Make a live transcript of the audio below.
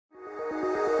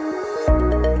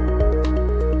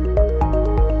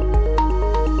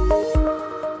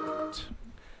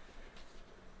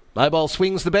Mobile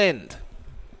swings the bend.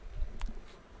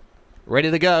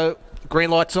 Ready to go. Green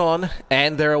light's on,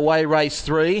 and they're away race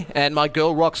 3. And My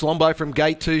Girl Rocks Lombo from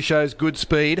gate 2 shows good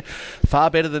speed. Far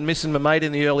better than Missin' My Mate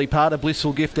in the early part. A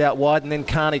Blissful Gift out wide, and then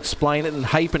Can't Explain It. And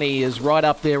Halfpenny is right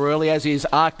up there early, as is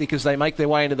Arctic, as they make their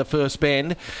way into the first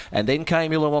bend. And then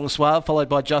came Illawong Suave, followed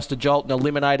by Just a Jolt, and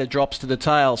Eliminator drops to the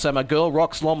tail. So My Girl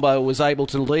Rocks Lombo was able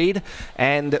to lead,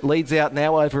 and leads out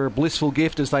now over a Blissful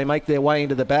Gift as they make their way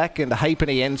into the back. And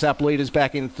Halfpenny ends up leaders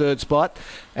back in third spot.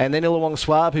 And then Illawong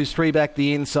Suave, who's 3 back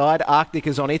the inside. Arctic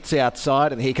is on its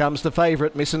outside, and here comes the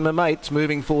favourite, Missin' My Mate's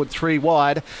moving forward 3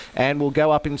 wide, and will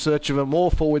go up in search of a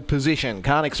more forward position.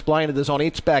 Can't Explain It is on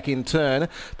its back in turn.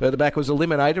 Further back was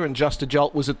Eliminator, and Just a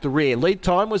Jolt was at the rear. Lead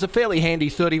time was a fairly handy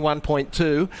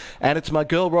 31.2, and it's My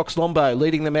Girl Rocks Lombo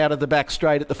leading them out of the back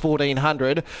straight at the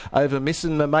 1400 over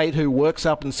Missin' My Mate, who works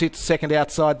up and sits second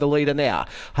outside the leader now.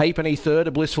 Halfpenny third,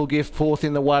 a Blissful Gift fourth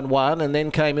in the 1-1, and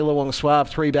then came Illawong Suave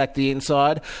 3 back the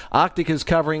inside. Arctic is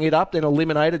covering it up, then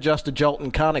Eliminator, Just a Jolt,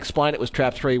 and Can't Explain It was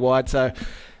trapped 3 wide. So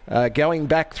going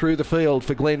back through the field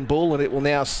for Glenn Bull, and it will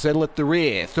now settle at the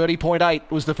rear.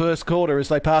 30.8 was the first quarter as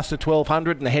they pass the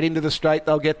 1200 and head into the straight.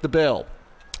 They'll get the bell.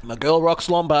 My Girl Rocks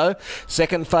Lombo,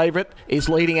 second favourite, is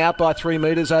leading out by 3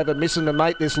 metres over Missin' My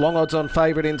Mate. This long odds on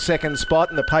favourite in second spot,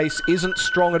 and the pace isn't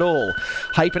strong at all.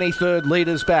 Halfpenny third,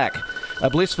 leaders back. A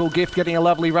Blissful Gift getting a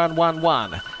lovely run,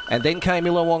 1-1. And then came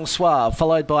Illawong Suave,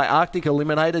 followed by Arctic,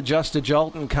 Eliminator, Just a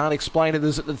Jolt, and Can't Explain It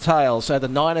is at the tail. So the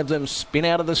 9 of them spin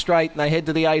out of the straight and they head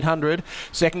to the 800.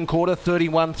 Second quarter,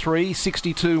 31.3,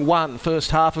 62.1,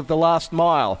 first half of the last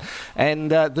mile.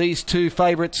 And these 2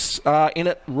 favourites are in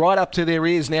it right up to their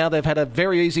ears now. They've had a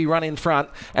very easy run in front,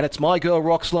 and it's My Girl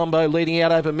Rocks Lombo leading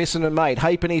out over Missin' My Mate.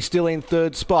 Halfpenny still in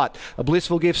third spot. A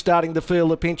Blissful Gift starting to feel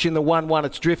the pinch in the 1-1.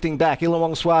 It's drifting back.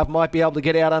 Illawong Suave might be able to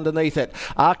get out underneath it.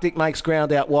 Arctic makes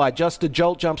ground out wide. Just a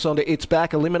Jolt jumps onto its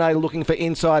back. Eliminator looking for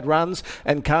inside runs,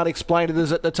 and Can't Explain It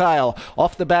is at the tail.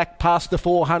 Off the back past the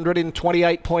 400 in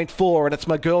 28.4, and it's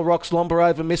My Girl Rocks Lombo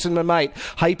over Missin' My Mate.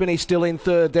 Halfpenny still in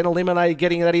third, then Eliminator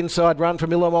getting that inside run from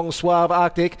Illawong Suave.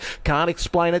 Arctic, Can't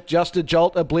Explain It, Just a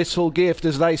Jolt, a Blissful Gift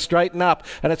as they straighten up,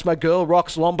 and it's My Girl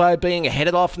Rocks Lombo being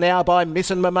headed off now by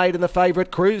Missin' My Mate, and the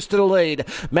favourite Cruise to the lead.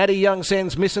 Matty Young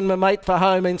sends Missin' My Mate for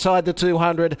home inside the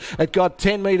 200. It got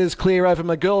 10 metres clear over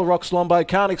My Girl Rocks Lombo.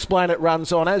 Can't Explain It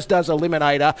runs on, as does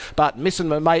Eliminator, but Missin'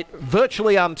 My Mate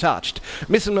virtually untouched.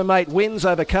 Missin' My Mate wins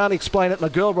over Can't Explain It, My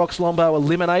Girl Rocks Lombo,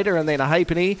 Eliminator, and then a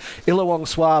Halfpenny, Illawong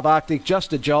Suave, Arctic,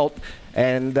 Just a Jolt,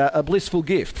 and a Blissful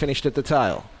Gift finished at the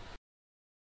tail.